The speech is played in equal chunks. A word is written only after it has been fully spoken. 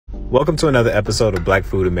Welcome to another episode of Black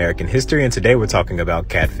Food American History, and today we're talking about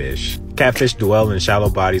catfish. Catfish dwell in shallow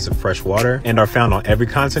bodies of fresh water and are found on every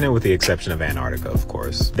continent with the exception of Antarctica, of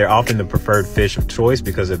course. They're often the preferred fish of choice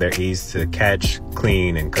because of their ease to catch,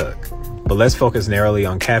 clean, and cook. But let's focus narrowly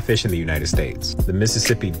on catfish in the United States. The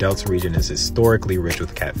Mississippi Delta region is historically rich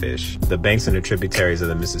with catfish. The banks and the tributaries of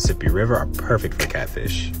the Mississippi River are perfect for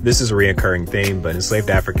catfish. This is a recurring theme, but enslaved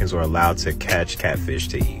Africans were allowed to catch catfish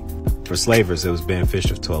to eat. For slavers, it was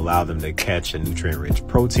beneficial to allow them to catch a nutrient-rich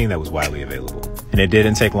protein that was widely available. And it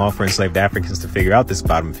didn't take long for enslaved Africans to figure out this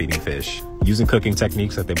bottom-feeding fish. Using cooking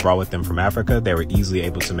techniques that they brought with them from Africa, they were easily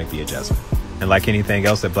able to make the adjustment. And like anything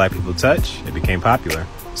else that black people touch, it became popular.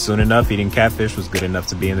 Soon enough, eating catfish was good enough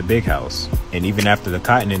to be in the big house. And even after the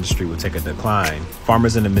cotton industry would take a decline,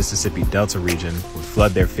 farmers in the Mississippi Delta region would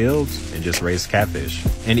flood their fields and just raise catfish.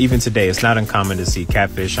 And even today, it's not uncommon to see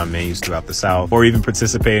catfish on menus throughout the South, or even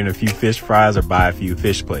participate in a few fish fries or buy a few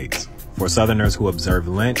fish plates. For Southerners who observe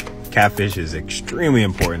Lent, catfish is extremely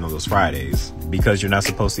important on those Fridays. Because you're not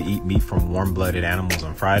supposed to eat meat from warm-blooded animals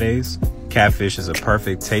on Fridays, catfish is a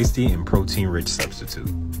perfect, tasty, and protein-rich substitute.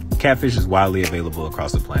 Catfish is widely available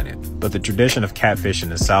across the planet, but the tradition of catfish in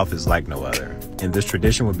the South is like no other. And this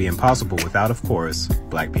tradition would be impossible without, of course,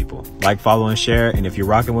 black people. Like, follow, and share, and if you're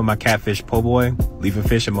rocking with my catfish po' boy, leave a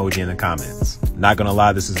fish emoji in the comments. Not gonna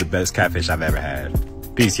lie, this is the best catfish I've ever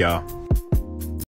had. Peace, y'all.